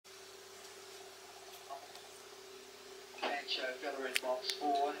Fella in box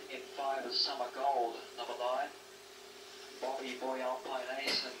 4, in 5 is Summer Gold, number 9. Bobby Boy Alpine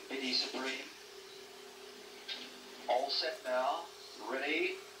Ace and Biddy Supreme. All set now,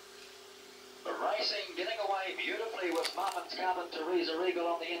 ready. The racing getting away beautifully with Muffin's Cup and Teresa Regal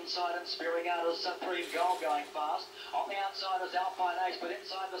on the inside and spearing out as Supreme Gold going fast. On the outside is Alpine Ace, but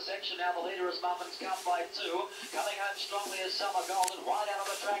inside the section now the leader is Muffin's Cup by 2. Coming home strongly is Summer Gold, and right out of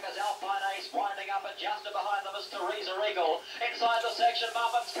the track is Alpine Ace, winding up, and just behind them is Teresa Regal. Inside the section,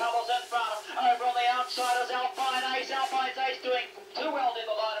 Muffin's Cup is in front. Over on the outside is Alpine Ace. Alpine Ace doing too well in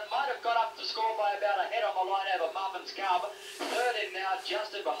the line and might have got up to score by about a head on the line over Muffin's Cup. Third in now,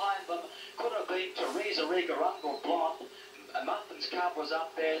 just in behind them. Could have been Teresa Regal, Uncle Blonde. Muffin's Cup was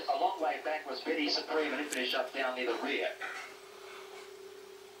up there. A long way back was Biddy Supreme, and it finished up down near the rear.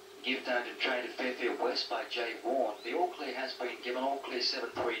 Gift owned and traded Fairfield West by Jay Warren. The All Clear has been given. All Clear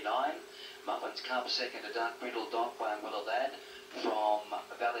 739. Muffin's Cup second to Dark Brindle Dogway and Willow Lad from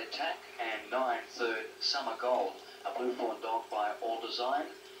Valley Tack, and 9 third Summer Gold, a Blue Fawn dog by All Design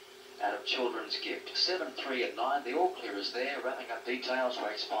out of Children's Gift. 7, 3 and 9. The All Clear is there. Wrapping up details,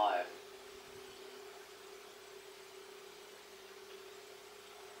 race 5.